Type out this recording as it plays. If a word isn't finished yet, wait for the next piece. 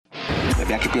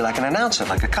Maybe I could be like an announcer,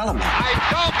 like a columnist. I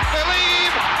don't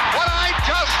believe what I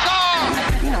just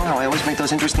saw! You know how I always make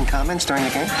those interesting comments during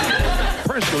the game?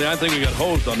 Personally, I think we got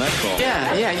hosed on that call.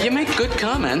 Yeah, you make good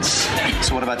comments.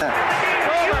 So what about that?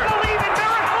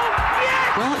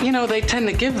 Well, you know, they tend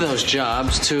to give those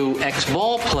jobs to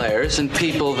ex-ball players and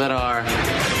people that are,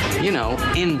 you know,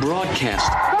 in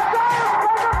broadcast.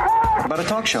 What about a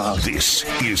talk show host? This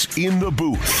is In the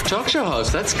Booth. Talk show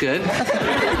host, that's good.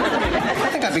 I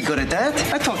think I'd be good at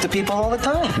that. I talk to people all the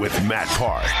time. With Matt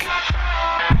Park.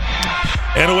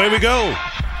 And away we go.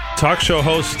 Talk show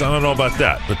host, I don't know about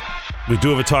that, but we do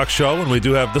have a talk show, and we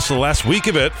do have, this is the last week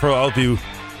of it for all of you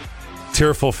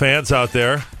tearful fans out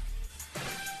there.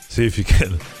 See if you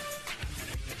can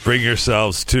bring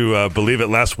yourselves to believe it.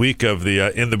 Last week of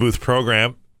the In the Booth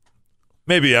program.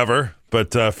 Maybe ever,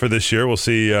 but for this year, we'll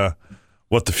see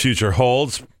what the future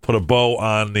holds. Put a bow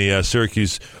on the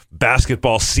Syracuse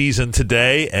basketball season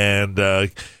today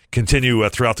and continue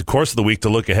throughout the course of the week to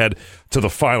look ahead to the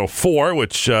Final Four,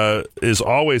 which is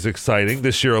always exciting.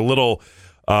 This year, a little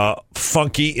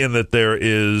funky in that there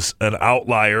is an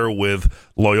outlier with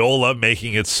Loyola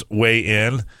making its way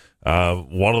in.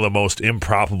 One of the most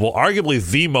improbable, arguably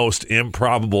the most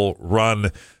improbable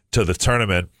run to the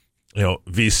tournament. You know,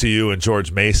 VCU and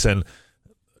George Mason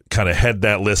kind of head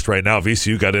that list right now.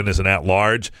 VCU got in as an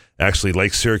at-large. Actually,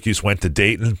 Lake Syracuse went to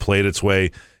Dayton, played its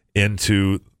way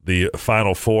into the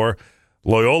Final Four.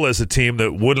 Loyola is a team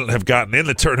that wouldn't have gotten in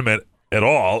the tournament at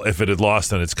all if it had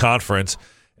lost in its conference,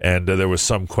 and there was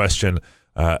some question,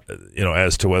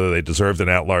 as to whether they deserved an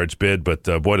at-large bid. But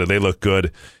boy, did they look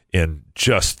good in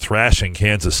just thrashing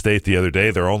Kansas State the other day.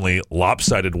 Their only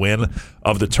lopsided win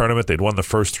of the tournament. They'd won the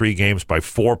first 3 games by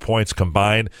 4 points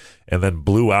combined and then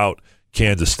blew out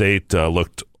Kansas State.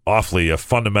 Looked awfully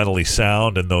fundamentally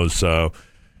sound in those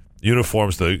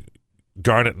uniforms. The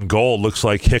garnet and gold looks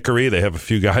like hickory. They have a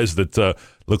few guys that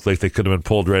look like they could have been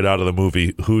pulled right out of the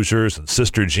movie Hoosiers and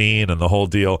Sister Jean and the whole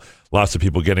deal. Lots of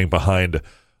people getting behind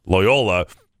Loyola.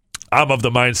 I'm of the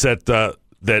mindset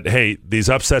that, hey, these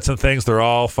upsets and things, they're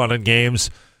all fun and games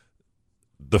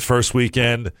the first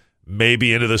weekend,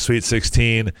 maybe into the Sweet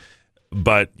 16,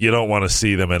 but you don't want to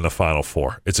see them in the Final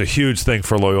Four. It's a huge thing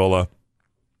for Loyola.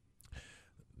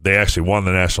 They actually won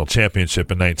the national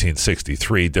championship in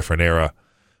 1963, different era,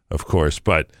 of course,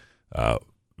 but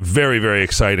very, very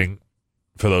exciting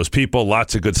for those people.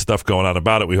 Lots of good stuff going on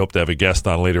about it. We hope to have a guest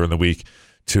on later in the week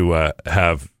to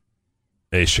have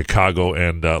a Chicago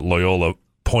and Loyola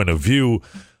point of view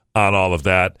on all of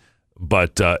that,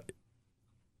 but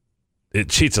it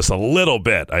cheats us a little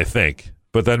bit, I think,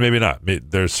 but then maybe not.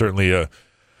 There's certainly a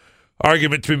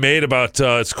argument to be made about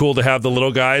it's cool to have the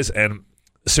little guys, and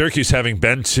Syracuse having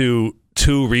been to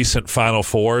 2 recent Final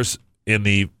Fours in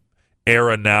the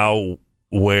era now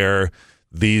where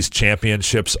these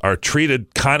championships are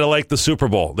treated kind of like the Super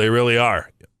Bowl. They really are.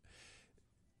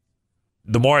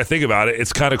 The more I think about it,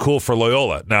 it's kind of cool for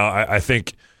Loyola. Now, I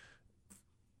think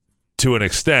to an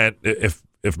extent, if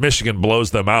Michigan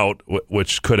blows them out,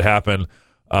 which could happen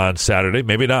on Saturday,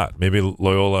 maybe not. Maybe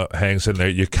Loyola hangs in there.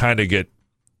 You kind of get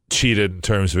cheated in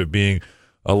terms of it being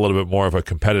a little bit more of a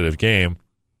competitive game.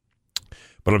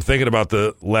 But I'm thinking about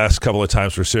the last couple of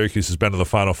times where Syracuse has been to the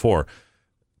Final Four.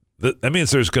 That means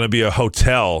there's going to be a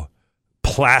hotel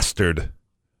plastered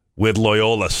with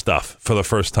Loyola stuff for the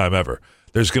first time ever.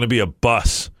 There's going to be a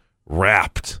bus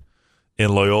wrapped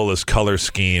in Loyola's color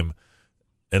scheme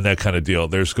and that kind of deal.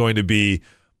 There's going to be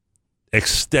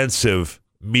extensive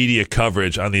media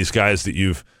coverage on these guys that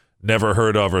you've never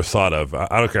heard of or thought of.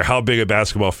 I don't care how big a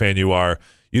basketball fan you are.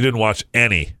 You didn't watch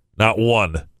not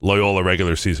one Loyola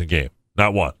regular season game.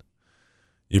 Not one.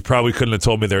 You probably couldn't have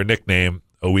told me their nickname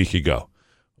a week ago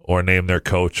or name their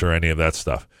coach or any of that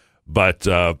stuff. But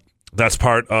that's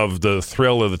part of the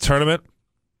thrill of the tournament.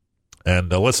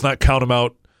 And let's not count them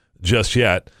out just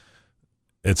yet.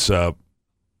 It's a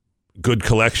good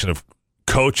collection of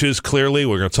coaches, clearly.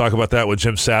 We're going to talk about that with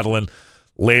Jim Satalin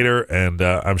later, and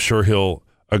I'm sure he'll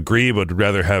agree, but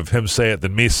rather have him say it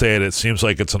than me say it. It seems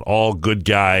like it's an all-good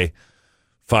guy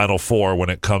Final Four when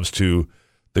it comes to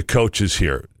the coaches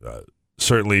here.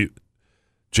 Certainly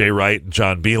Jay Wright and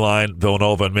John Beilein,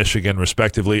 Villanova and Michigan,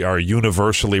 respectively, are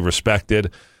universally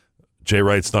respected. Jay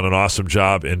Wright's done an awesome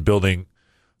job in building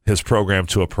his program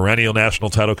to a perennial national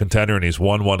title contender, and he's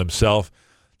won one himself.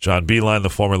 John Beilein, the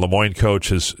former Lemoyne coach,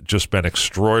 has just been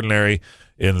extraordinary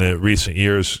in the recent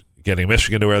years, getting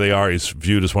Michigan to where they are. He's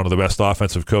viewed as one of the best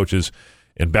offensive coaches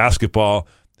in basketball.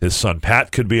 His son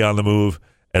Pat could be on the move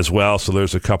as well, so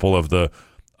there's a couple of the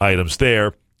items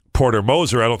there. Porter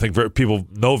Moser, I don't think people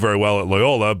know very well at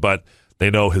Loyola, but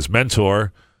they know his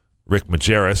mentor, Rick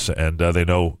Majerus, and they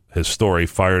know his story,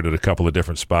 fired at a couple of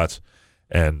different spots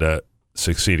and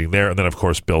succeeding there. And then, of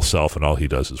course, Bill Self, and all he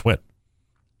does is win.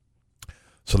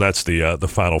 So that's the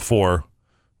Final Four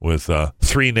with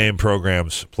 3 named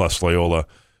programs plus Loyola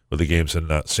with the games in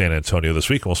San Antonio this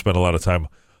week. And we'll spend a lot of time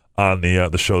on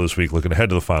the show this week looking ahead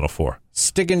to the Final Four.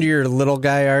 Sticking to your little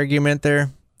guy argument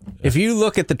there, if you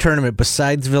look at the tournament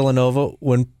besides Villanova,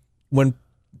 when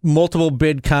multiple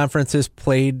bid conferences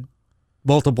played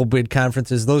multiple bid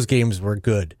conferences, those games were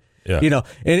good. Yeah. You know,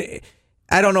 and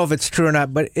I don't know if it's true or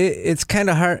not, but it's kind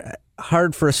of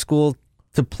hard for a school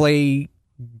to play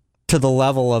to the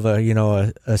level of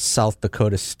a South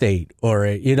Dakota State or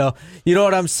you know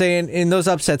what I'm saying? And those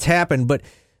upsets happen, but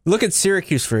look at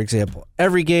Syracuse, for example.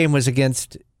 Every game was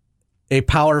against a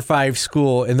Power 5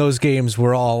 school, and those games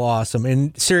were all awesome.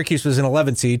 And Syracuse was an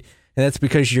 11 seed, and that's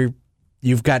because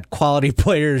you've got quality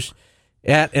players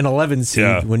at an 11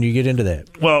 seed when you get into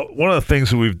that. Well, one of the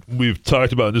things that we've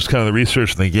talked about, just kind of the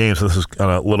research in the games, this is kind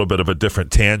of a little bit of a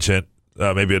different tangent,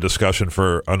 maybe a discussion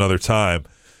for another time,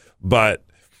 but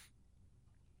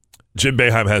Jim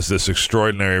Boeheim has this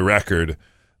extraordinary record,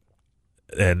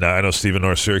 and I know Stephen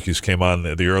North Syracuse came on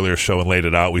the earlier show and laid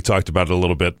it out. We talked about it a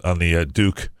little bit on the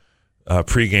Duke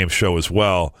pregame show as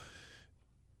well.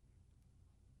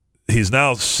 He's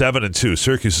now 7-2.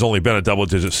 Syracuse has only been a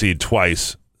double-digit seed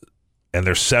twice, and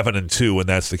they're 7-2 when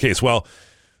that's the case. Well,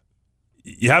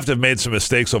 you have to have made some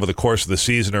mistakes over the course of the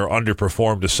season or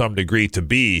underperformed to some degree to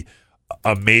be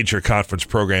a major conference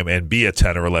program and be a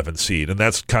 10 or 11 seed. And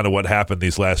that's kind of what happened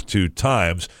these last 2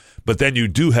 times. But then you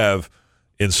do have,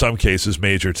 in some cases,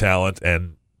 major talent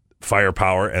and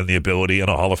firepower and the ability and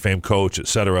a Hall of Fame coach, et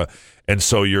cetera. And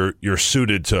so you're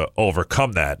suited to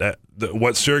overcome that.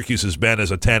 What Syracuse has been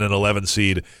as a 10 and 11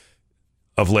 seed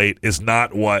of late is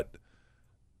not what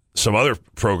some other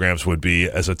programs would be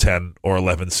as a 10 or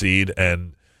 11 seed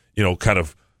and, kind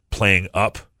of playing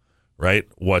up, right?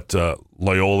 What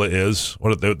Loyola is.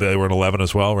 They were an 11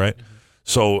 as well, right? Mm-hmm.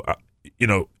 So,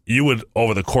 you would,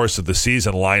 over the course of the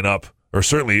season, line up, or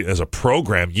certainly as a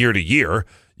program year to year,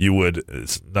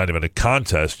 it's not even a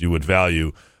contest, you would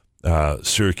value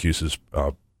Syracuse's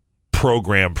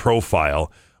program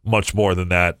profile much more than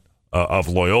that of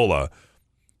Loyola.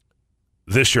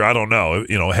 This year, I don't know.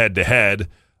 Head to head,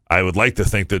 I would like to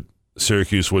think that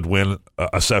Syracuse would win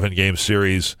a 7-game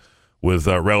series with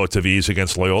relative ease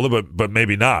against Loyola, but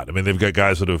maybe not. I mean, they've got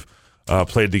guys that have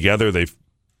played together. They've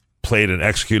played and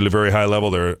executed at a very high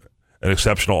level. They're an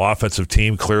exceptional offensive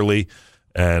team, clearly,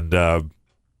 and who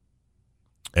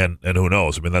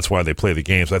knows? I mean, that's why they play the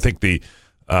games. I think the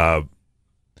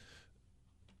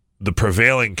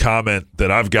prevailing comment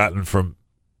that I've gotten from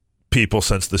people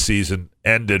since the season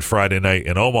ended Friday night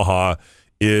in Omaha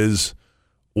is,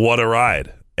 what a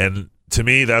ride. And to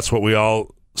me, that's what we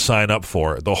all sign up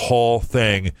for. The whole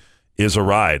thing is a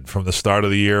ride from the start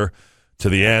of the year to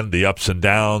the end, the ups and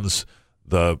downs,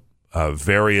 the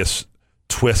various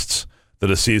twists that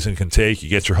a season can take. You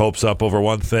get your hopes up over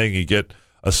one thing, you get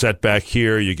a setback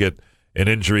here, you get an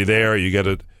injury there,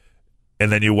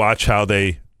 and then you watch how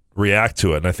they react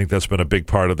to it. And I think that's been a big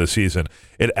part of the season.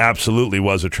 It absolutely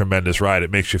was a tremendous ride.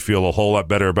 It makes you feel a whole lot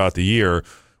better about the year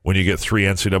when you get 3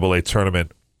 NCAA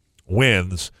tournament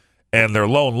wins. And their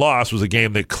lone loss was a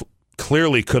game that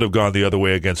clearly could have gone the other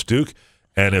way against Duke.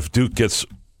 And if Duke gets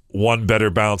one better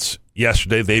bounce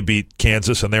yesterday, they beat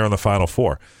Kansas, and they're in the Final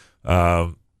Four.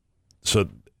 So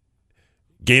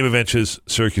game of inches,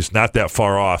 Syracuse not that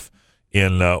far off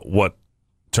in what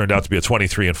turned out to be a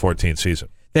 23-14 season.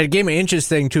 That game of inches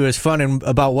thing, too, is fun, and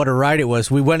about what a ride it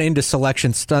was. We went into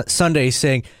Selection Sunday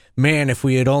saying, man, if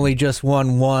we had only just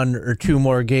won 1 or 2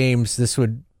 more games, this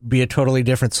would be a totally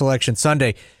different Selection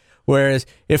Sunday. Whereas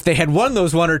if they had won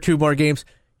those 1 or 2 more games,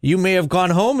 you may have gone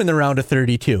home in the round of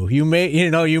 32. You may,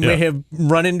 may have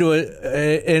run into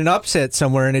an upset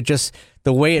somewhere, and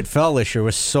the way it fell this year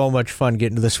was so much fun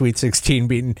getting to the Sweet 16,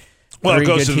 beating. Well, it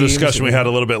goes to the discussion we had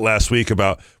a little bit last week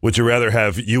about, would you rather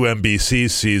have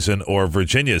UMBC's season or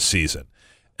Virginia's season?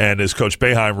 And as Coach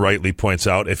Boeheim rightly points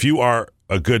out, if you are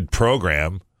a good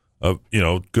program,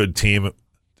 good team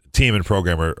and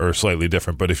program are slightly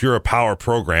different. But if you're a power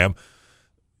program,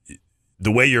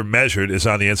 the way you're measured is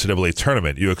on the NCAA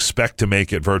tournament. You expect to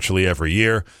make it virtually every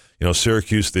year.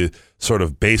 Syracuse, the sort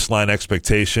of baseline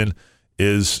expectation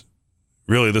is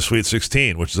really the Sweet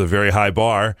 16, which is a very high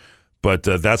bar. But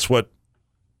that's what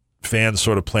fans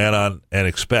sort of plan on and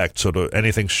expect. So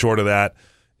anything short of that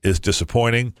is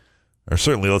disappointing, or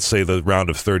certainly, let's say, the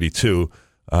round of 32.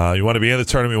 You want to be in the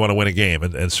tournament, you want to win a game,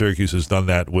 and Syracuse has done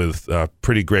that with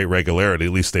pretty great regularity.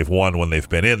 At least they've won when they've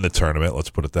been in the tournament,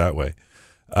 let's put it that way.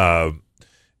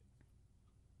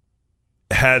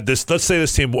 had this, let's say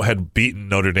this team had beaten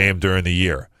Notre Dame during the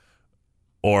year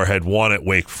or had won at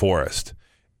Wake Forest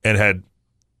and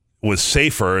was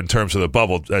safer in terms of the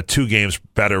bubble, 2 games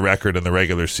better record in the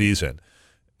regular season,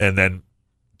 and then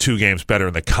 2 games better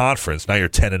in the conference. Now you're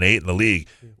 10-8 in the league.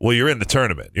 Well, you're in the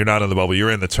tournament. You're not in the bubble.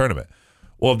 You're in the tournament.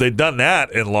 Well, if they'd done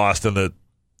that and lost even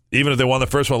if they won the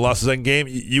first one, lost the second game,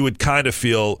 you would kind of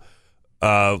feel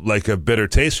like a bitter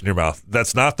taste in your mouth.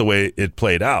 That's not the way it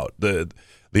played out. The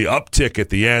uptick at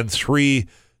the end, 3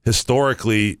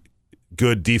 historically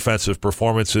good defensive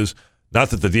performances. Not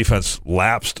that the defense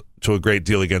lapsed to a great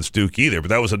deal against Duke either, but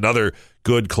that was another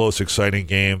good, close, exciting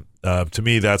game. To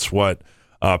me, that's what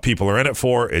people are in it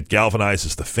for. It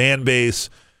galvanizes the fan base.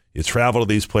 You travel to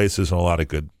these places and a lot of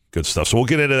good stuff. So we'll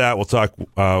get into that. We'll talk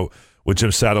with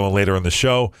Jim Satalin later in the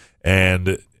show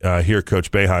and hear Coach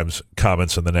Boeheim's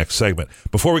comments in the next segment.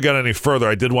 Before we got any further,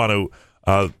 I did want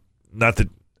to, not that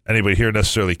anybody here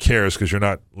necessarily cares because you're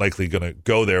not likely going to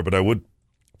go there, but I would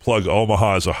plug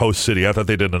Omaha as a host city. I thought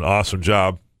they did an awesome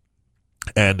job.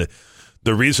 And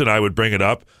the reason I would bring it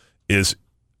up is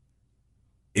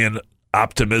in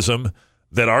optimism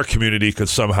that our community could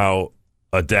somehow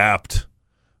adopt,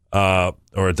 I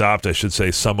should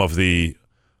say, some of the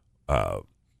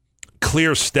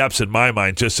clear steps in my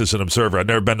mind, just as an observer. I'd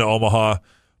never been to Omaha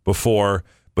before,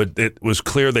 but it was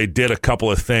clear they did a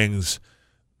couple of things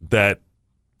that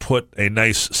put a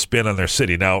nice spin on their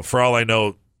city. Now, for all I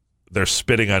know, they're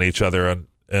spitting on each other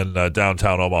in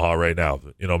downtown Omaha right now.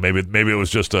 You know, maybe it was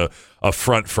just a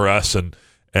front for us, and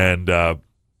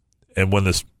when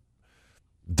this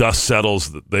dust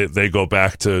settles, they go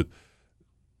back to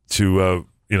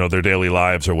their daily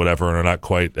lives or whatever, and are not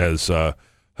quite as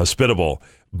hospitable.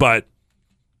 But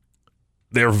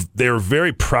they're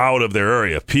very proud of their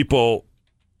area. People,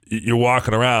 you're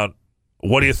walking around.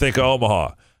 What do you think of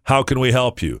Omaha? How can we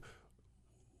help you?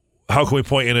 How can we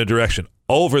point you in a direction?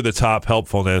 Over the top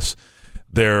helpfulness.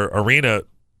 Their arena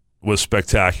was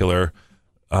spectacular.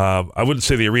 I wouldn't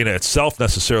say the arena itself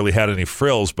necessarily had any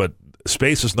frills, but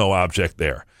space is no object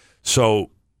there. So,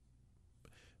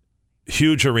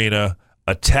 huge arena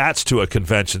attached to a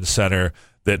convention center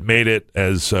that made it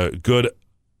as good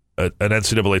an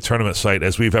NCAA tournament site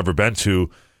as we've ever been to,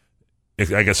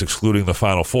 I guess excluding the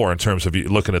Final Four in terms of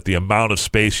looking at the amount of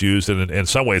space used. And in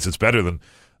some ways, it's better than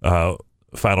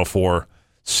Final Four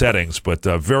settings, but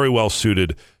very well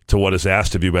suited to what is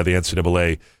asked of you by the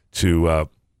NCAA to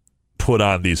put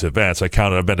on these events. I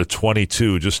counted, I've been to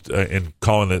 22, just in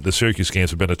calling the Syracuse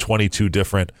games, I've been to 22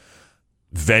 different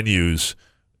venues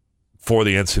for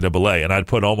the NCAA, and I'd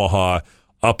put Omaha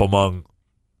up among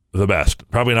the best.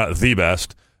 Probably not the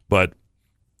best, but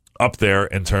up there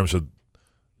in terms of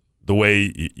the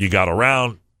way you got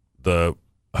around, the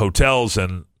hotels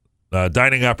and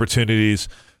dining opportunities,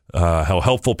 how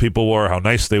helpful people were, how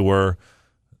nice they were.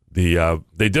 They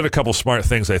did a couple smart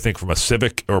things, I think, from a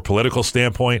civic or political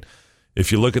standpoint.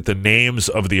 If you look at the names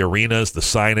of the arenas, the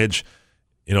signage,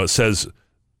 it says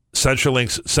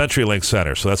CenturyLink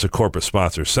Center, so that's a corporate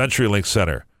sponsor. CenturyLink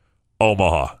Center,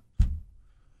 Omaha.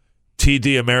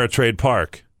 TD Ameritrade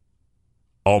Park,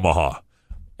 Omaha.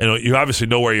 You obviously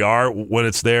know where you are when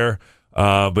it's there,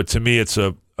 but to me it's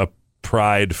a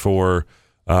pride for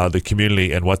the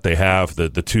community and what they have, the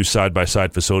 2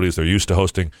 side-by-side facilities. They're used to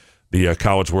hosting the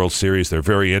College World Series. They're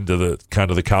very into the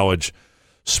kind of the college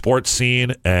sports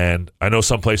scene, and I know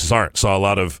some places aren't. Saw a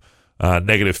lot of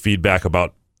negative feedback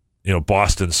about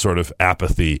Boston's sort of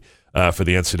apathy for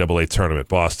the NCAA tournament.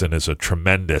 Boston is a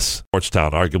tremendous sports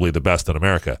town, arguably the best in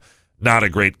America. Not a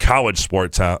great college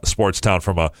sports town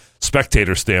from a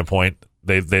spectator standpoint.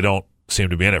 They don't seem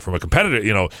to be in it. From a competitor,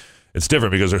 it's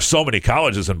different because there's so many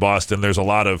colleges in Boston. There's a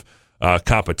lot of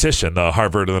competition,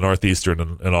 Harvard and the Northeastern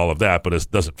and all of that, but it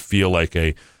doesn't feel like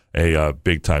a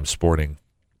big-time sporting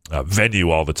venue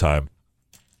all the time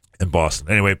in Boston.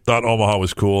 Anyway, thought Omaha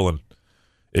was cool, and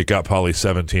it got probably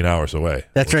 17 hours away.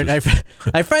 That's right.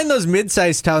 I find those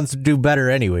mid-sized towns do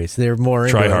better anyways. They're more...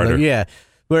 Try harder. Yeah.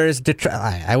 Whereas Detroit,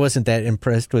 I wasn't that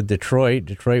impressed with Detroit.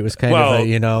 Detroit was kind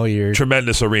of your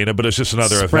tremendous arena, but it's just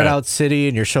another spread out city,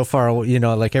 and you're so far,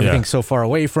 everything's so far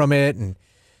away from it, and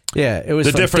it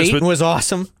was. Dayton was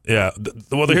awesome. Yeah,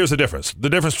 here's the difference. The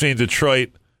difference between Detroit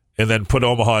and then put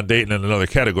Omaha and Dayton in another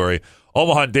category.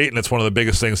 Omaha and Dayton, it's one of the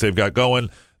biggest things they've got going.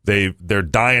 They're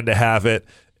dying to have it.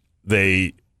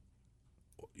 They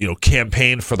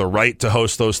campaign for the right to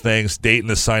host those things. Dayton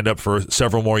has signed up for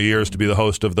several more years to be the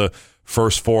host of the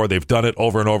first 4. They've done it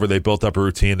over and over. They built up a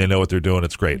routine. They know what they're doing.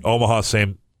 It's great. Omaha,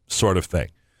 same sort of thing.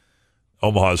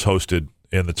 Omaha's hosted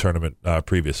in the tournament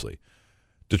previously.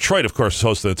 Detroit, of course, is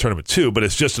hosted in the tournament too, but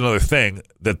it's just another thing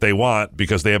that they want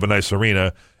because they have a nice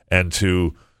arena and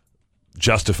to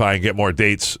justify and get more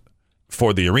dates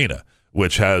for the arena,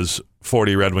 which has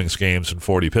 40 Red Wings games and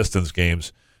 40 Pistons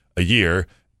games a year,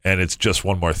 and it's just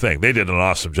one more thing. They did an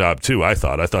awesome job, too, I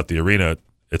thought. I thought the arena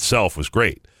itself was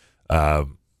great. A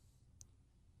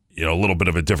little bit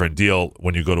of a different deal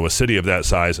when you go to a city of that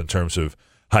size in terms of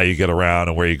how you get around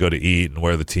and where you go to eat and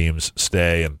where the teams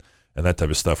stay and that type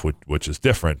of stuff, which is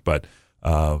different. But,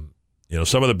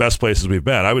 some of the best places we've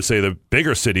been, I would say the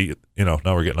bigger city, now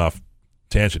we're getting off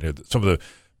tangent here, some of the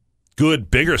good,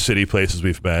 bigger city places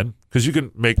we've been, because you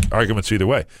can make arguments either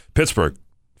way. Pittsburgh,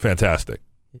 fantastic.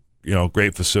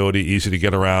 Great facility, easy to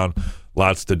get around,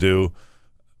 lots to do.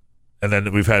 And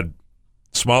then we've had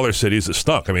smaller cities that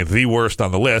stunk. I mean, the worst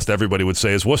on the list, everybody would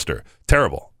say, is Worcester.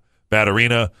 Terrible. Bad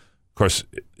arena. Of course,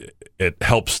 it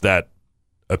helps that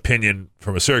opinion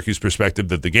from a Syracuse perspective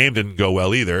that the game didn't go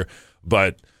well either.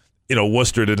 But,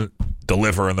 Worcester didn't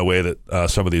deliver in the way that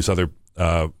some of these other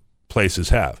places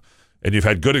have. And you've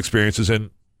had good experiences in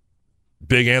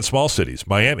big and small cities.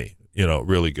 Miami,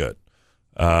 really good.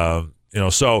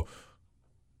 So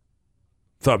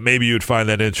thought maybe you'd find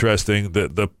that interesting.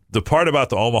 The part about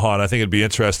the Omaha, and I think it'd be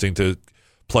interesting to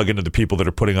plug into the people that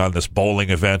are putting on this bowling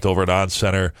event over at On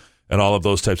Center and all of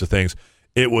those types of things.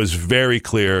 It was very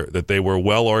clear that they were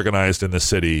well organized in the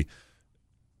city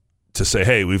to say,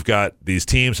 hey, we've got these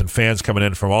teams and fans coming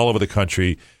in from all over the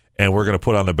country, and we're going to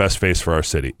put on the best face for our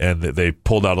city. And they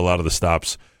pulled out a lot of the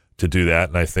stops to do that.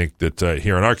 And I think that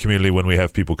here in our community, when we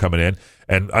have people coming in,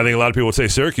 and I think a lot of people would say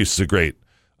Syracuse is a great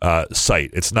site.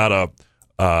 It's not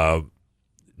a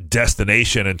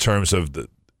destination in terms of the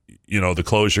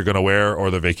clothes you're going to wear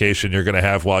or the vacation you're going to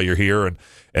have while you're here and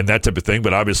that type of thing.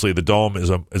 But obviously the Dome is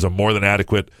a more than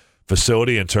adequate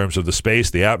facility in terms of the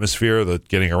space, the atmosphere, the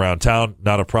getting around town,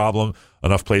 not a problem.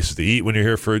 Enough places to eat when you're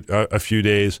here for a few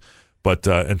days. But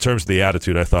in terms of the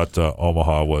attitude, I thought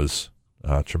Omaha was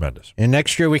tremendous. And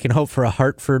next year we can hope for a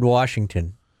Hartford,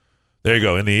 Washington. There you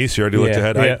go. In the East, you already looked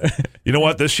ahead. Yeah. You know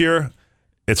what? This year,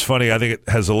 it's funny. I think it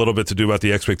has a little bit to do about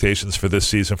the expectations for this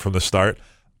season from the start.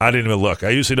 I didn't even look. I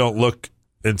usually don't look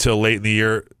until late in the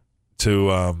year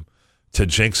to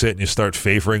jinx it, and you start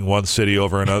favoring one city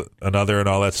over another and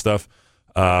all that stuff.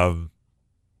 I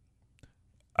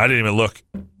didn't even look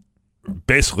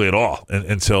basically at all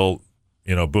until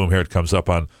boom, here it comes up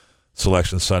on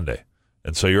Selection Sunday.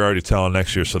 And so you're already telling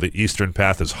next year. So the Eastern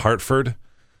path is Hartford.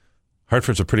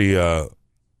 Hartford's a pretty, I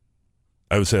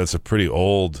would say that's a pretty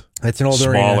old, it's an old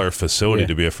smaller arena. facility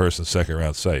to be a first and second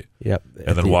round site. Yep.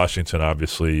 And then Washington,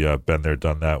 obviously, been there,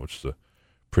 done that, which is a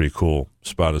pretty cool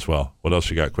spot as well. What else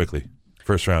you got quickly?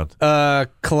 First round.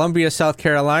 Columbia, South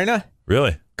Carolina.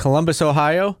 Really? Columbus,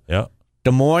 Ohio. Yeah.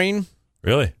 Des Moines.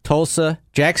 Really? Tulsa.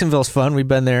 Jacksonville's fun. We've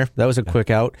been there. That was a quick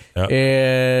out.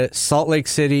 Yeah. Salt Lake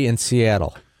City and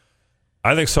Seattle.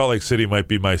 I think Salt Lake City might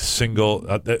be my single.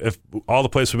 If all the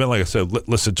places we've been, like I said,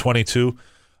 listed 22.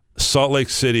 Salt Lake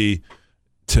City,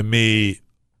 to me,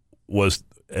 was,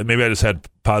 and maybe I just had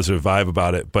positive vibe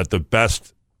about it, but the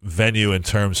best venue in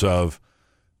terms of,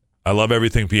 I love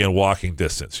everything being walking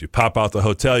distance. You pop out the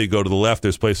hotel, you go to the left,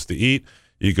 there's places to eat.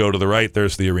 You go to the right,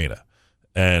 there's the arena.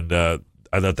 And I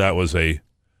thought that was a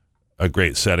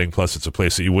great setting. Plus, it's a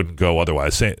place that you wouldn't go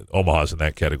otherwise. Omaha's in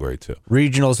that category, too.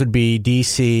 Regionals would be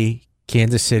D.C.,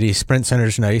 Kansas City. Sprint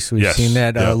Center's nice. We've seen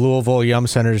that. Yep. Louisville, Yum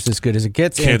Center's as good as it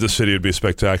gets. Kansas City would be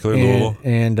spectacular. Louisville.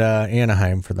 And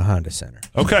Anaheim for the Honda Center.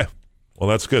 Okay. Well,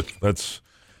 that's good. That's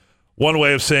one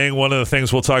way of saying one of the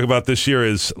things we'll talk about this year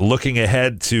is looking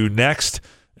ahead to next.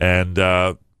 And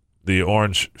the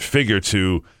Orange figure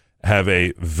to have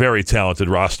a very talented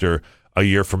roster a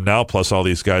year from now, plus all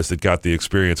these guys that got the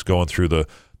experience going through the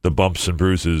bumps and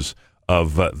bruises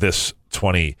of this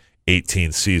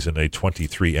 2018 season, a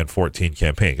 23-14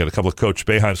 campaign. Got a couple of Coach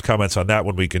Boeheim's comments on that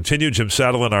when we continue. Jim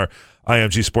Satalin, our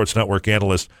IMG Sports Network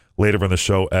analyst, later in the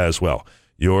show as well.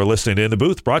 You're listening to In the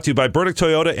Booth, brought to you by Burdick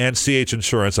Toyota and CH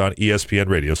Insurance on ESPN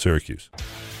Radio Syracuse.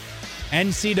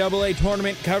 NCAA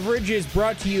tournament coverage is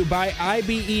brought to you by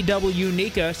IBEW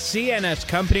Nika, CNS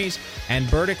Companies, and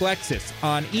Burdick Lexus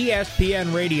on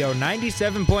ESPN Radio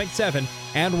 97.7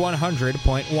 and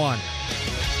 100.1.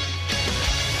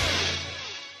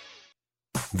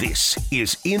 This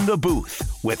is In the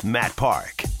Booth with Matt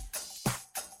Park.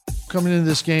 Coming into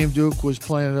this game, Duke was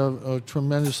playing at a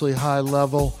tremendously high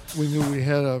level. We knew we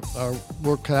had our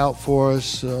work cut out for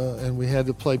us, and we had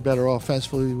to play better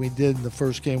offensively than we did in the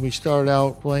first game. We started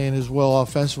out playing as well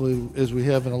offensively as we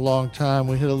have in a long time.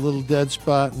 We hit a little dead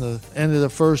spot in the end of the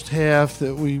first half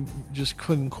that we just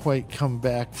couldn't quite come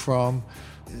back from.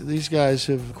 These guys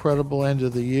have incredible end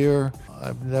of the year.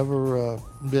 I've never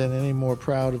been any more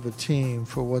proud of a team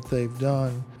for what they've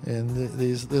done in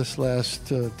this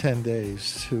last 10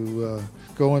 days to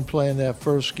go and play in that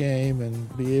first game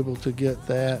and be able to get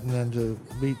that, and then to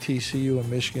beat TCU and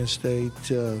Michigan State.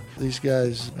 These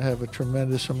guys have a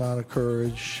tremendous amount of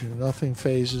courage. Nothing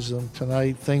phases them.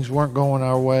 Tonight, things weren't going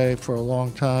our way for a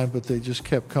long time, but they just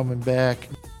kept coming back.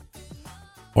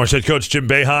 Orange head coach Jim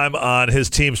Boeheim on his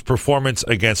team's performance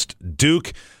against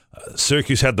Duke.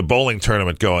 Syracuse had the bowling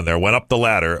tournament going there, went up the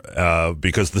ladder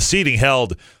because the seeding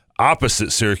held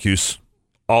opposite Syracuse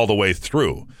all the way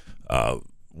through,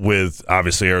 with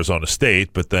obviously Arizona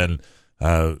State, but then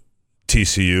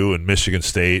TCU and Michigan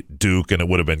State, Duke, and it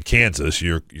would have been Kansas.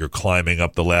 You're climbing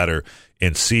up the ladder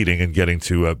in seeding and getting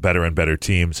to better and better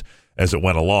teams as it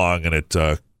went along, and it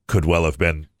could well have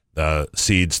been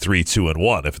seeds 3, 2, and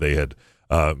 1 if they had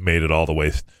made it all the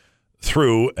way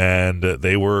through, and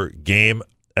they were game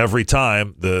every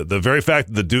time. The very fact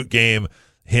that the Duke game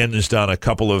hinged on a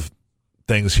couple of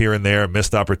things here and there,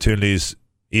 missed opportunities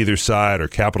either side or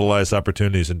capitalized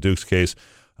opportunities in Duke's case,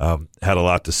 had a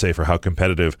lot to say for how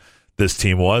competitive this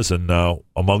team was, and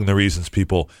among the reasons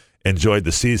people enjoyed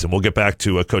the season. We'll get back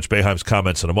to Coach Boeheim's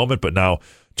comments in a moment, but now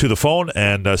to the phone,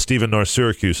 and Steve in North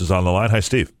Syracuse is on the line. Hi,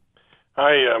 Steve.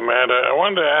 Hi, Matt. I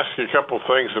wanted to ask you a couple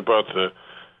things about the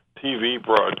TV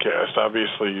broadcast.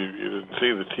 Obviously, you didn't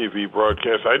see the TV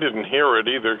broadcast. I didn't hear it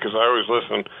either because I always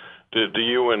listen to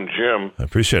you and Jim. I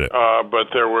appreciate it. But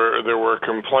there were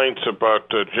complaints about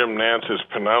Jim Nance's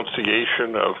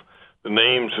pronunciation of the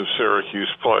names of Syracuse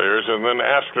players, and then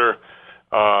after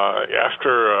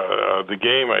the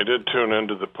game, I did tune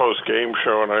into the post-game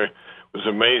show, and I was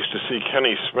amazed to see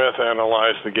Kenny Smith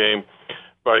analyze the game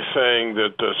by saying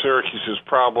that Syracuse's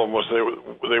problem was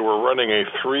they were running a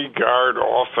 3-guard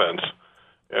offense,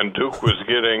 and Duke was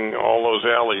getting all those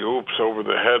alley-oops over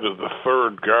the head of the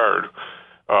 3rd guard.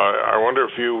 I wonder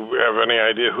if you have any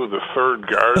idea who the 3rd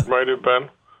guard might have been?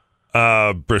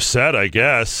 Brissett, I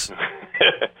guess.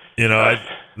 I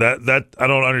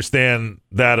don't understand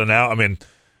that. I mean,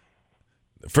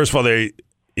 first of all,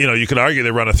 you could argue they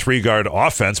run a 3-guard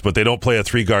offense, but they don't play a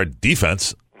 3-guard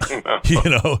defense.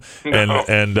 No.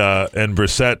 And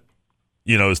Brissett,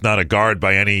 is not a guard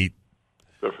by any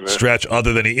stretch,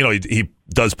 other than he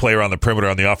does play around the perimeter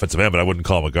on the offensive end, but I wouldn't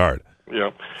call him a guard.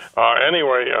 Yeah.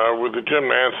 Anyway, with the Jim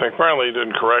Nance thing, finally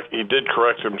he did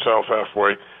correct himself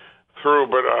halfway through.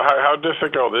 But how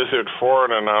difficult is it for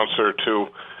an announcer to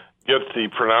get the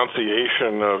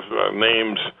pronunciation of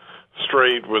names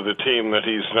straight with a team that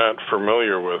he's not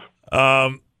familiar with?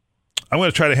 I'm going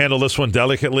to try to handle this one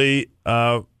delicately,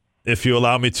 if you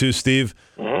allow me to, Steve.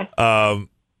 Mm-hmm.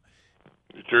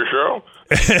 It's your show.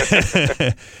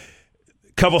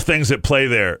 Couple things at play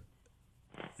there.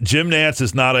 Jim Nance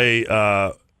is not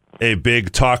a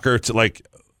big talker. Like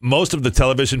most of the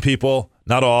television people,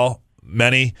 not all,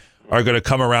 many are going to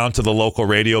come around to the local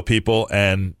radio people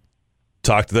and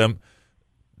talk to them.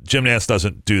 Jim Nance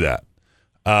doesn't do that.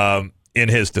 In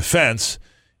his defense,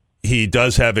 he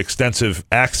does have extensive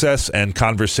access and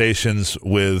conversations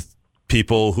with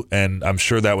people, and I'm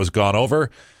sure that was gone over.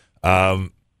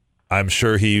 I'm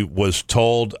sure he was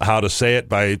told how to say it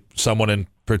by someone in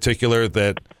particular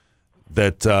that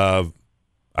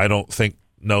I don't think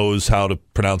knows how to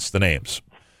pronounce the names.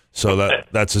 So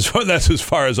that's as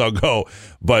far as I'll go.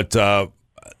 But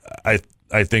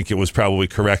I think it was probably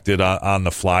corrected on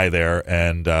the fly there,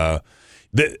 and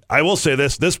I will say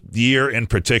this year in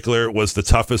particular was the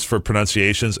toughest for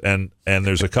pronunciations, and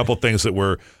there's a couple things that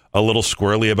were a little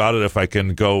squirrely about it. If I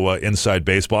can go inside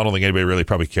baseball, I don't think anybody really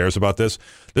probably cares about this.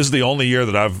 This is the only year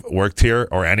that I've worked here,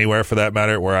 or anywhere for that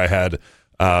matter, where I had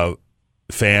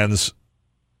fans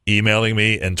emailing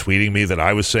me and tweeting me that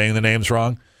I was saying the names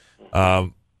wrong.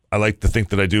 I like to think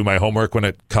that I do my homework when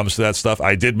it comes to that stuff.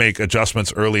 I did make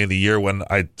adjustments early in the year when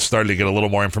I started to get a little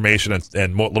more information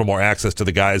and a little more access to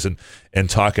the guys and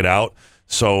talk it out.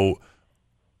 So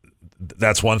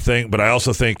that's one thing. But I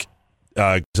also think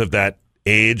because of that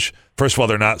age, first of all,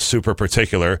 they're not super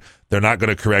particular. They're not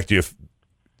going to correct you if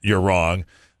you're wrong.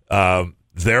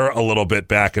 They're a little bit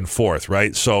back and forth,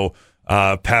 right? So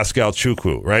Pascal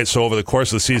Chukwu, right? So over the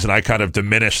course of the season, I kind of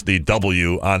diminished the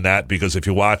W on that because if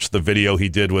you watch the video he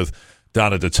did with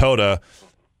Donna Datota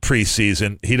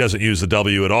preseason, he doesn't use the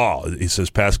W at all. He says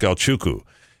Pascal Chukwu.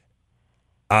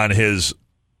 On his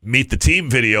Meet the Team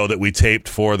video that we taped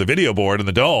for the video board in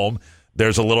the Dome,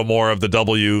 there's a little more of the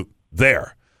W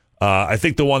there. I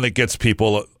think the one that gets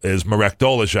people is Marek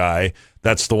Dolezaj.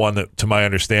 That's the one that, to my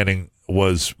understanding,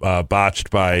 was botched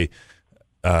by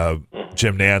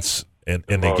Jim Nance in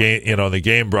the game, the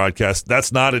game broadcast.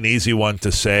 That's not an easy one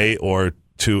to say or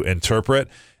to interpret,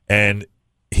 and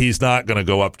he's not going to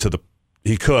go up to the.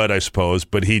 He could, I suppose,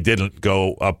 but he didn't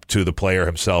go up to the player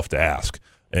himself to ask.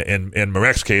 In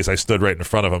Marek's case, I stood right in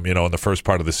front of him, in the first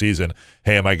part of the season.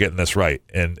 Hey, am I getting this right?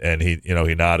 And he,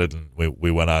 he nodded, and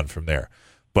we went on from there.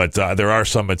 But there are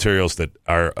some materials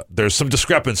there's some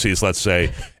discrepancies, let's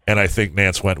say, and I think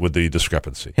Nance went with the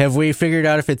discrepancy. Have we figured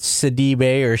out if it's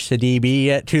Sidibe or Sidibe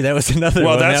yet? Too. That was another.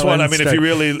 Well, one. That's one. I mean,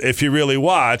 if you really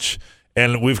watch,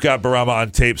 and we've got Boeheim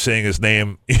on tape saying his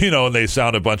name, and they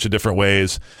sound a bunch of different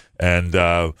ways, and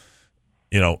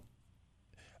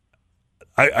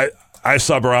I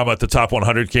saw Boeheim at the top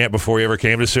 100 camp before he ever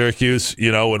came to Syracuse.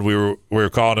 When we were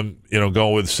calling him,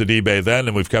 going with Sidibe then,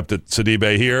 and we've kept it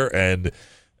Sidibe here. And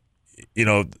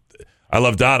I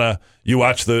love Donna. You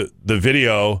watch the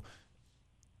video.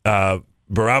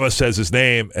 Boeheim says his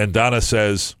name, and Donna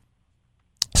says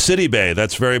Sidibe.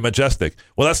 That's very majestic.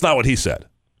 Well, that's not what he said.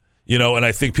 And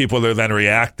I think people are then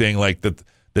reacting like that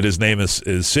his name is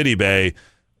Sidibe,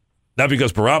 not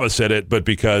because Boeheim said it, but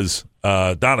because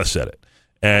Donna said it.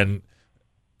 And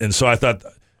so I thought,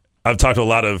 I've talked to a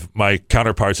lot of my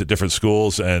counterparts at different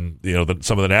schools and,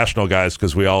 some of the national guys,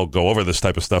 because we all go over this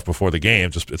type of stuff before the game.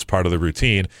 Just it's part of the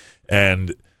routine.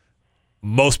 And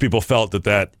most people felt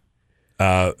that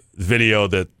video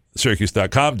that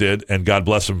Syracuse.com did, and God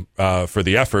bless them for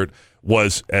the effort,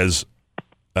 was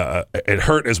it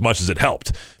hurt as much as it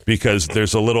helped, because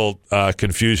there's a little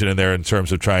confusion in there in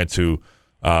terms of trying to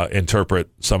interpret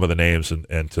some of the names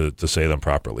and to say them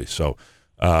properly. So,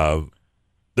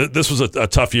 this was a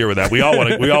tough year with that. We all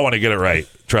want to get it right.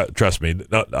 Trust me.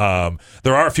 There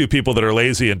are a few people that are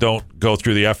lazy and don't go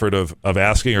through the effort of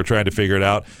asking or trying to figure it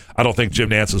out. I don't think Jim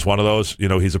Nance is one of those.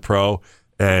 He's a pro,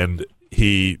 and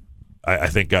I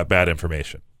think got bad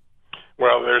information.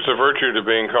 Well, there's a virtue to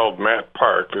being called Matt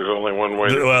Park. There's only one way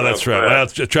to Well, that's right. Well,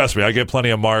 trust me, I get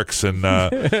plenty of marks and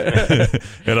and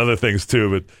other things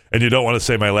too. And you don't want to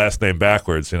say my last name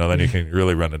backwards, then you can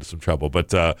really run into some trouble.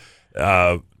 But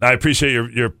I appreciate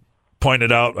your pointing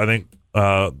it out. I think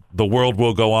the world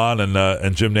will go on,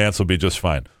 and Jim Nance will be just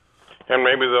fine. And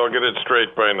maybe they'll get it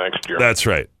straight by next year. That's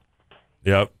right.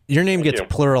 Yep. Your name gets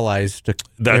pluralized.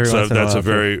 That's a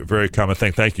very, very common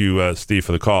thing. Thank you, Steve,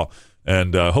 for the call.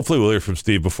 And hopefully we'll hear from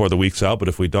Steve before the week's out. But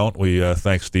if we don't, we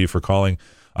thank Steve for calling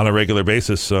on a regular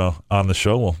basis on the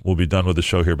show. We'll be done with the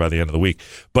show here by the end of the week.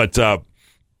 But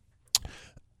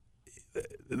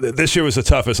this year was the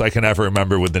toughest I can ever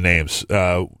remember with the names.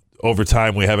 Over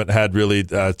time, we haven't had really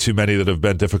too many that have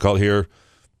been difficult here.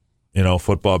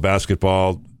 Football,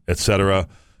 basketball, etc.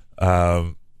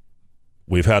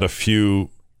 We've had a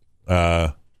few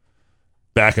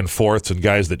back and forths and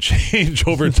guys that change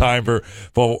over time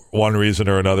for one reason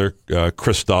or another.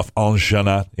 Christophe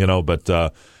Angenat, but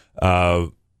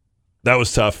that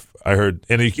was tough. I heard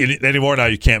anymore now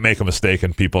you can't make a mistake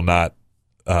and people not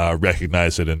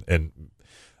recognize it. And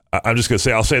I'm just going to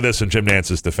say, I'll say this in Jim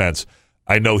Nance's defense.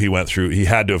 I know he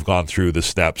had to have gone through the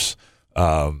steps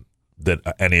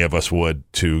that any of us would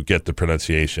to get the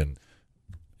pronunciation.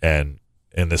 And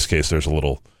in this case, there's a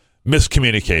little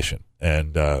miscommunication.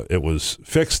 And it was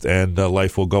fixed, and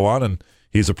life will go on, and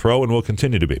he's a pro and will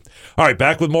continue to be. All right,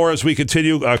 back with more as we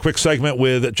continue. A quick segment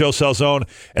with Joe Salzone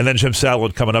and then Jim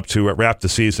Satalin coming up to wrap the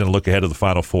season and look ahead to the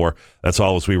Final Four. That's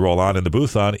all as we roll on in the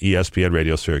booth on ESPN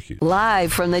Radio Syracuse.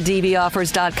 Live from the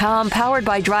DBOffers.com, powered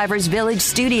by Drivers Village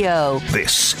Studio.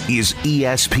 This is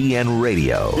ESPN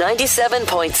Radio.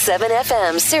 97.7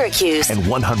 FM Syracuse. And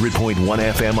 100.1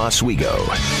 FM Oswego.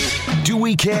 Do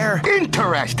we care?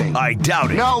 Interesting. I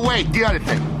doubt it. No, wait, the other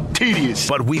thing. Tedious.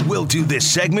 But we will do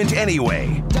this segment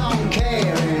anyway. Don't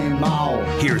care anymore.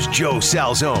 Here's Joe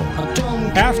Salzone.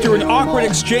 After an awkward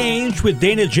exchange with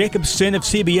Dana Jacobson of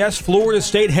CBS, Florida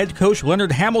State head coach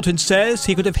Leonard Hamilton says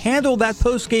he could have handled that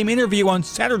post-game interview on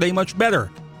Saturday much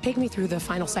better. Take me through the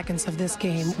final seconds of this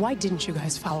game. Why didn't you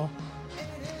guys foul?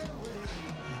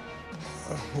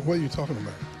 What are you talking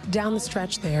about? Down the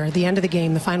stretch there, at the end of the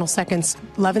game, the final seconds,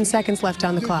 11 seconds left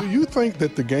on the clock. Do you think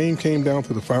that the game came down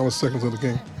to the final seconds of the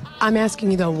game? I'm asking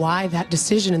you, though, why that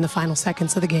decision in the final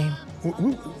seconds of the game?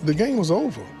 The game was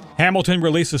over. Hamilton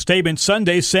released a statement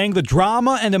Sunday saying the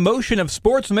drama and emotion of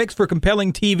sports makes for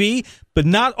compelling TV, but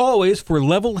not always for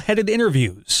level-headed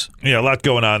interviews. Yeah, a lot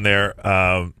going on there,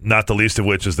 not the least of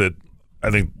which is that I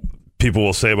think people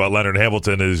will say about Leonard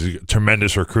Hamilton is a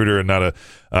tremendous recruiter and not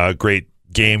a great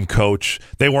game coach.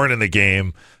 They weren't in the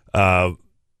game.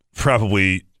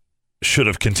 Probably should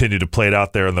have continued to play it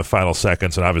out there in the final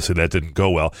seconds, and obviously that didn't go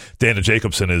well. Dana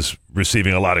Jacobson is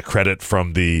receiving a lot of credit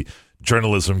from the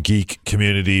journalism geek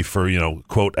community for,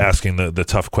 quote, asking the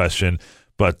tough question.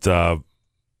 But the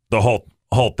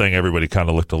whole thing, everybody kind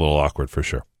of looked a little awkward for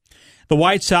sure. The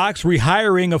White Sox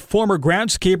rehiring a former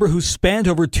groundskeeper who spent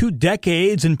over 2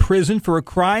 decades in prison for a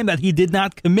crime that he did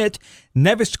not commit.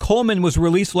 Nevis Coleman was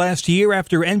released last year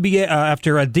after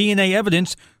DNA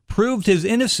evidence proved his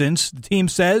innocence. The team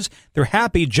says they're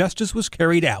happy justice was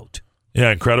carried out.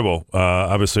 Yeah, incredible.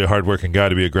 Obviously a hardworking guy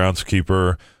to be a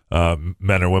groundskeeper.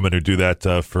 Men or women who do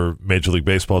that for Major League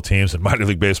Baseball teams and minor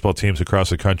league baseball teams across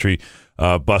the country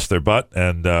bust their butt.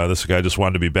 And this guy just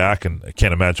wanted to be back, and I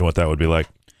can't imagine what that would be like.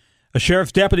 A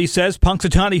sheriff's deputy says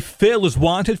Punxsutawney Phil is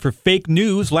wanted for fake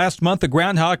news. Last month, the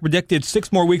groundhog predicted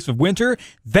 6 more weeks of winter.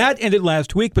 That ended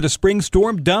last week, but a spring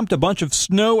storm dumped a bunch of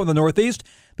snow in the Northeast.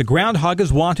 The groundhog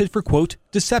is wanted for, quote,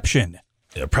 deception.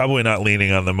 Yeah, probably not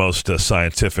leaning on the most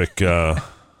scientific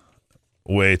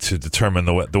way to determine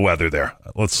the weather there.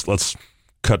 Let's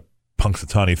cut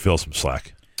Punxsutawney Phil some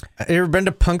slack. Have you ever been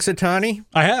to Punxsutawney?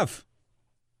 I have.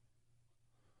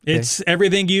 It's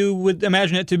everything you would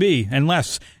imagine it to be, and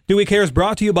less. Dewey Care is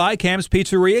brought to you by Cam's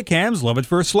Pizzeria. Cam's, love it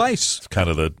for a slice. It's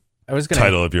kind of the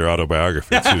title of your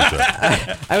autobiography, too. So.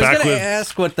 I was going to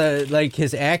ask what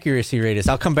his accuracy rate is.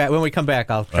 I'll come back. When we come back,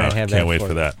 I'll try and have that. Can't wait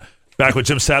for that. Back with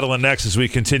Jim Satalin next as we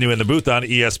continue in the booth on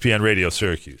ESPN Radio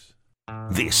Syracuse.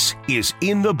 This is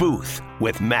In the Booth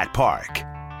with Matt Park.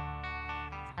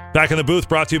 Back in the booth,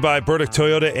 brought to you by Burdick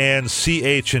Toyota and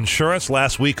CH Insurance.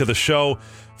 Last week of the show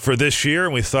for this year,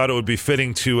 and we thought it would be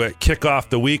fitting to kick off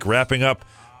the week, wrapping up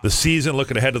the season,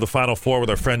 looking ahead to the Final Four with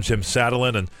our friend Jim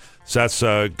Satalin. And so that's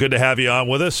good to have you on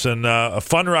with us, and a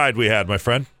fun ride we had, my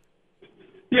friend.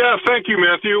 Yeah, thank you,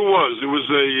 Matthew. It was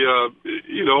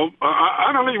I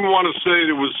don't even want to say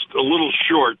it was a little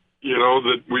short,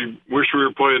 that we wish we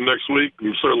were playing next week.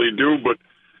 We certainly do, but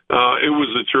it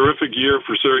was a terrific year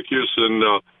for Syracuse,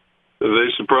 and they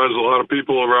surprised a lot of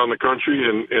people around the country,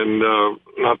 and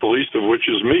not the least of which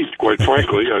is me, quite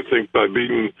frankly. I think by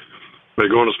going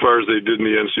as far as they did in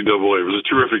the NCAA. It was a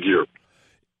terrific year.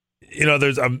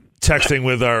 I'm texting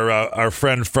with our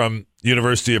friend from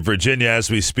University of Virginia as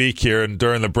we speak here, and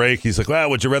during the break, he's like, "Well,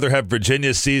 would you rather have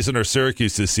Virginia's season or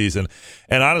Syracuse's season?"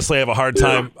 And honestly, I have a hard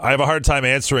time. I have a hard time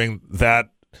answering that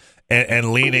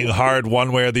and leaning hard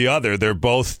one way or the other. They're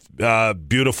both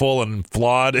beautiful and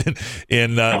flawed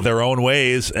in their own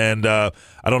ways, and I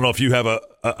don't know if you have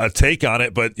a take on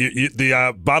it, but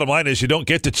the bottom line is you don't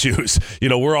get to choose.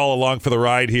 We're all along for the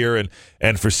ride here,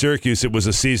 and for Syracuse, it was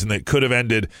a season that could have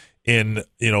ended in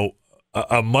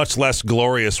a much less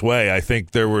glorious way. I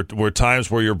think there were times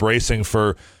where you're bracing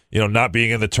for not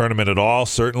being in the tournament at all,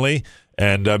 certainly,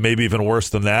 and maybe even worse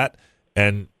than that,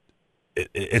 and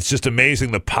it's just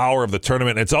amazing the power of the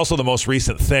tournament. It's also the most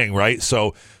recent thing, right?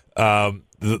 So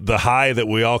the high that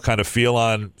we all kind of feel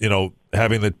on,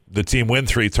 having the team win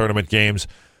 3 tournament games,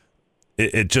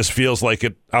 it just feels like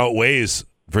it outweighs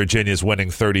Virginia's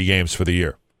winning 30 games for the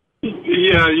year.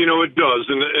 Yeah, it does,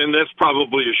 and that's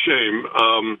probably a shame.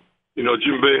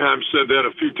 Jim Boeheim said that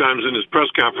a few times in his press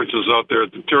conferences out there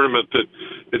at the tournament, that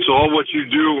it's all what you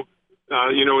do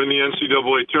in the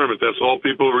NCAA tournament. That's all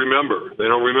people remember. They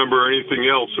don't remember anything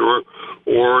else, or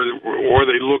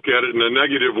they look at it in a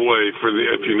negative way if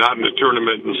you're not in the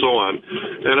tournament and so on.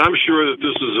 And I'm sure that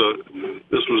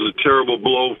this was a terrible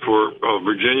blow for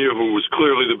Virginia, who was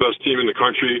clearly the best team in the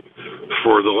country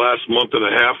for the last month and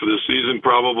a half of the season,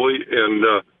 probably.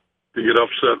 And to get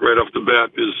upset right off the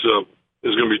bat is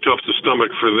going to be tough to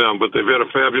stomach for them. But they've had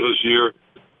a fabulous year.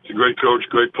 It's a great coach,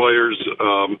 great players.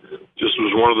 Just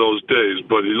was one of those days.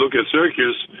 But you look at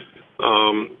Syracuse,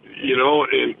 and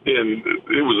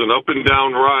it was an up and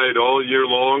down ride all year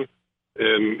long.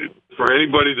 And for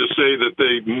anybody to say that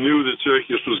they knew that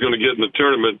Syracuse was going to get in the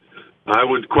tournament, I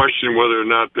would question whether or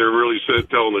not they're really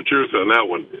telling the truth on that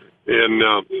one. And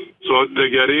so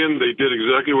they got in. They did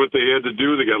exactly what they had to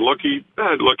do. They got lucky.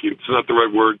 Lucky, it's not the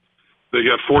right word. They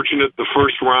got fortunate the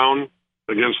first round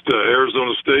against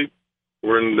Arizona State,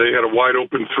 when they had a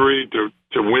wide-open 3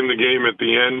 to win the game at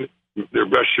the end. Their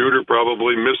best shooter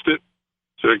probably missed it.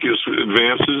 Syracuse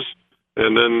advances,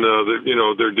 and then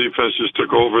their defense just took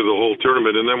over the whole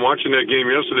tournament. And then watching that game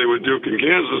yesterday with Duke and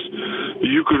Kansas,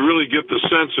 you could really get the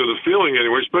sense or the feeling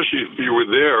anyway, especially if you were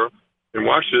there and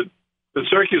watched it, that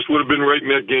Syracuse would have been right in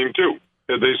that game too.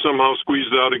 Had they somehow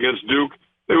squeezed out against Duke,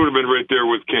 they would have been right there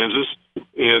with Kansas.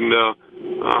 And,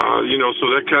 so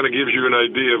that kind of gives you an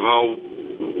idea of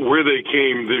where they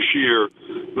came this year,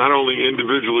 not only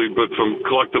individually but from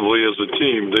collectively as a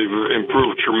team. They've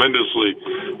improved tremendously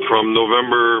from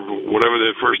November, whatever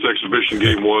their first exhibition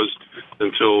game was,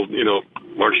 until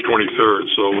March 23rd.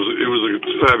 So it was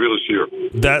a fabulous year.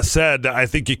 That said, I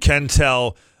think you can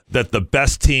tell that the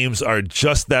best teams are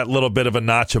just that little bit of a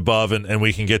notch above, and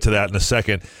we can get to that in a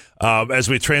second. As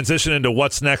we transition into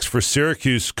what's next for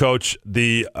Syracuse, Coach,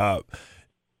 right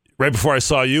before I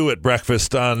saw you at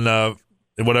breakfast on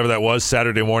whatever that was,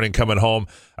 Saturday morning coming home,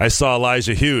 I saw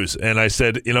Elijah Hughes, and I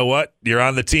said, you know what? You're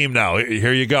on the team now.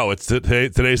 Here you go.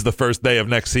 Today's the first day of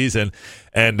next season,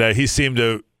 and he seemed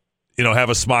to have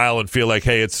a smile and feel like,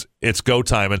 hey, it's go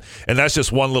time, and that's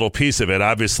just one little piece of it.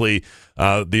 Obviously,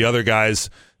 the other guys,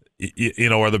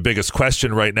 are the biggest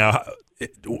question right now.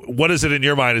 What is it in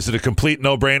your mind? Is it a complete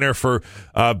no-brainer for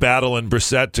Battle and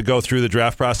Brissett to go through the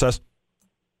draft process?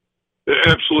 It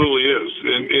absolutely is,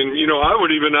 and I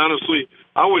would even honestly,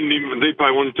 they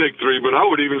probably wouldn't take 3, but I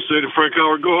would even say to Frank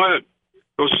Howard, go ahead,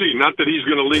 go see. Not that he's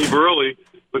going to leave early,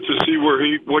 but to see what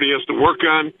he has to work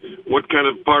on, what kind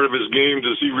of part of his game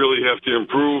does he really have to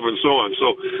improve, and so on.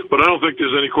 So, but I don't think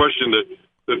there's any question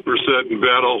that Brissett and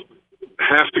Battle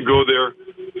have to go there.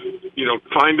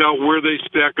 Find out where they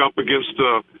stack up against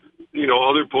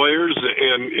other players,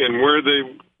 and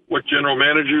what general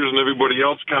managers and everybody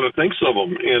else kind of thinks of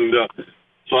them. And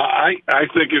so I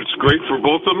think it's great for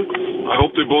both of them. I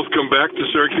hope they both come back to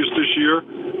Syracuse this year.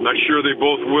 Not sure they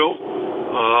both will.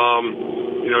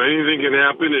 Anything can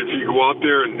happen if you go out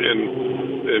there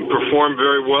and perform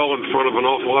very well in front of an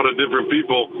awful lot of different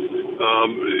people.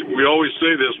 We always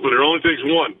say this, but it only takes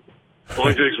one. It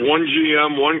only takes one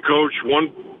GM, one coach,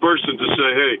 one person to say,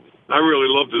 hey, I really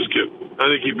love this kid. I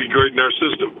think he'd be great in our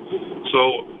system.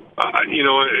 So, I'm,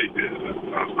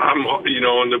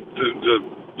 on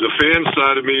the fan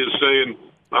side of me is saying,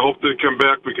 I hope they come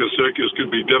back because Syracuse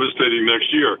could be devastating next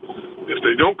year. If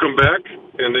they don't come back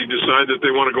and they decide that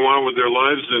they want to go on with their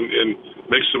lives and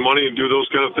make some money and do those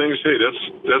kind of things, hey,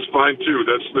 that's fine too.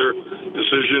 That's their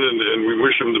decision, and we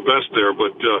wish them the best there.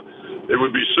 But it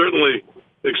would be certainly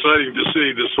exciting to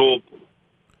see this whole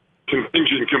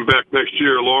contingent come back next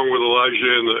year, along with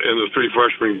Elijah and the 3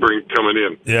 freshmen coming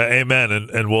in. Yeah, amen.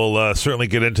 And we'll certainly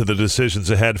get into the decisions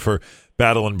ahead for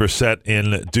Battle and Brissett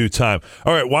in due time.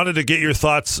 All right, wanted to get your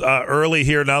thoughts early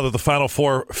here now that the Final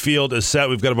Four field is set.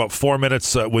 We've got about 4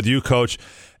 minutes with you, Coach.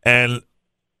 And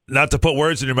not to put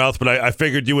words in your mouth, but I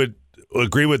figured you would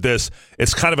agree with this.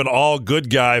 It's kind of an all-good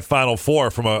guy Final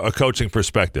Four from a coaching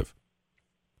perspective.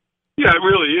 Yeah, it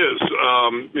really is.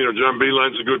 John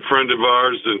Beeline's a good friend of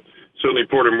ours, and certainly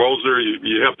Porter Moser.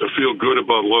 You have to feel good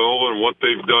about Loyola and what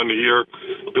they've done here.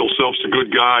 Bill Self's a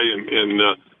good guy, and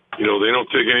they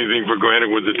don't take anything for granted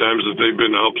with the times that they've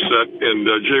been upset. And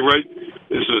Jay Wright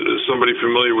is somebody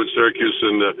familiar with Syracuse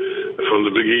and from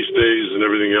the Big East days and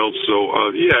everything else. So,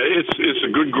 it's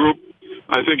a good group.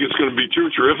 I think it's going to be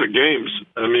 2 terrific games.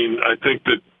 I mean, I think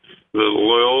that the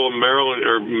Loyola Maryland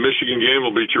or Michigan game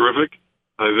will be terrific.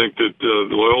 I think that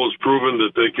Loyola's proven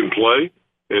that they can play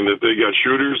and that they got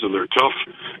shooters and they're tough.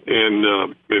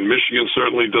 And Michigan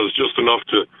certainly does just enough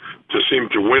to seem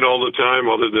to win all the time,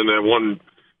 other than that one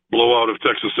blowout of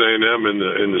Texas A&M in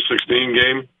the 16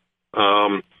 game.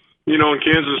 In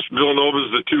Kansas, Villanova's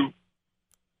the 2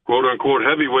 quote-unquote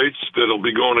heavyweights that'll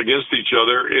be going against each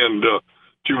other, and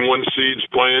 2 1 seeds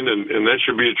playing, and that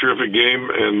should be a terrific game.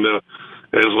 And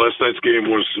as last night's game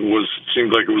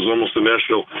seemed like it was almost a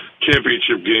national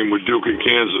championship game with Duke and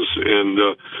Kansas, and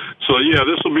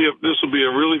this will be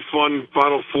a really fun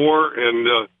Final Four. And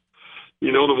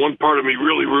the one part of me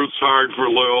really roots hard for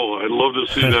Loyola. I'd love to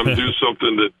see them do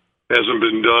something that hasn't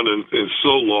been done in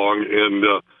so long, and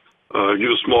get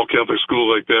a small Catholic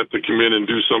school like that to come in and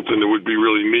do something that would be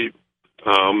really neat.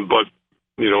 But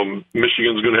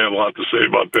Michigan's going to have a lot to say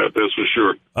about that, that's for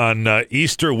sure. On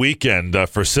Easter weekend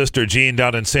for Sister Jean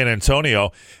down in San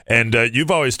Antonio, and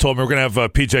you've always told me we're going to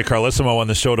have PJ Carlissimo on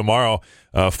the show tomorrow,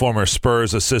 former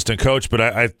Spurs assistant coach, but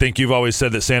I think you've always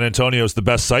said that San Antonio is the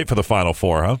best site for the Final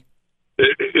Four, huh?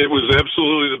 It was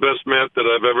absolutely the best mat that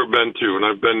I've ever been to, and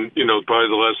I've been, probably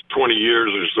the last 20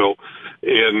 years or so,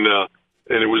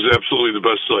 and it was absolutely the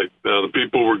best site. The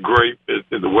people were great.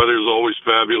 The weather is always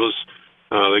fabulous.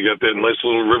 They got that nice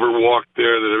little river walk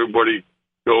there that everybody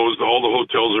goes. All the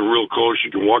hotels are real close.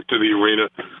 You can walk to the arena.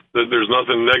 There's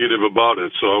nothing negative about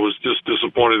it. So I was just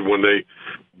disappointed when they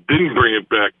didn't bring it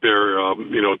back there, 8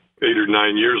 or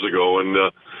 9 years ago.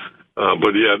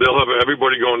 But yeah, they'll have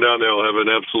everybody going down there. Will have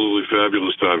an absolutely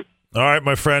fabulous time. All right,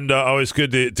 my friend. Always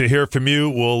good to hear from you.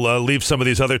 We'll leave some of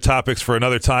these other topics for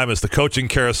another time, as the coaching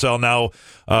carousel now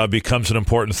becomes an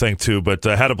important thing too. But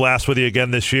had a blast with you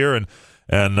again this year,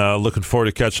 and looking forward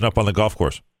to catching up on the golf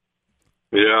course.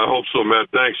 Yeah, I hope so, Matt.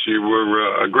 Thanks. You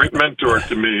were a great mentor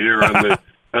to me here on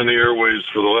on the airways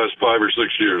for the last 5 or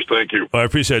 6 years. Thank you. Well, I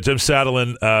appreciate it. Jim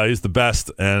Satalin, he's the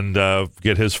best, and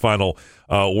get his final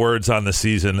words on the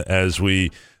season as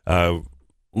we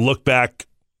look back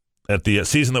at the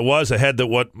season that was, ahead to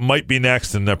what might be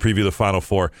next, and preview the Final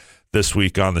Four this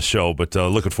week on the show. But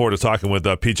looking forward to talking with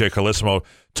PJ Carlesimo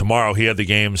tomorrow. He had the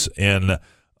games in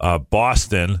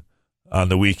Boston on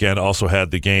the weekend, also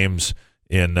had the games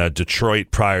in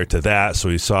Detroit prior to that, so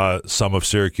he saw some of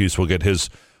Syracuse. We'll get his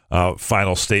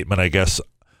final statement, I guess,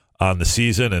 on the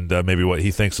season, and maybe what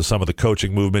he thinks of some of the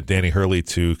coaching movement, Danny Hurley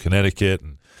to Connecticut,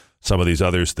 and some of these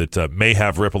others that may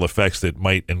have ripple effects that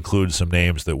might include some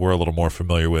names that we're a little more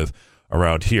familiar with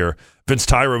around here. Vince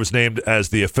Tyra was named as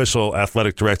the official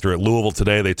athletic director at Louisville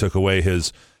today. They took away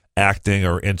his acting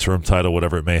or interim title,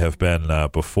 whatever it may have been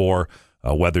before,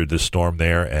 weathered the storm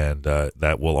there, and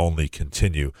that will only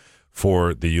continue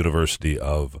for the University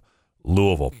of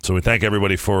Louisville. So we thank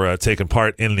everybody for taking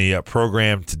part in the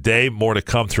program today. More to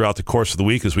come throughout the course of the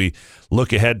week as we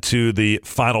look ahead to the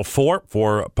Final Four.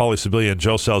 For Paulie Sibilia and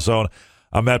Joe Salzone,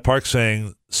 I'm Matt Park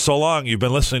saying so long. You've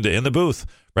been listening to In the Booth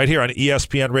right here on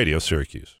ESPN Radio Syracuse.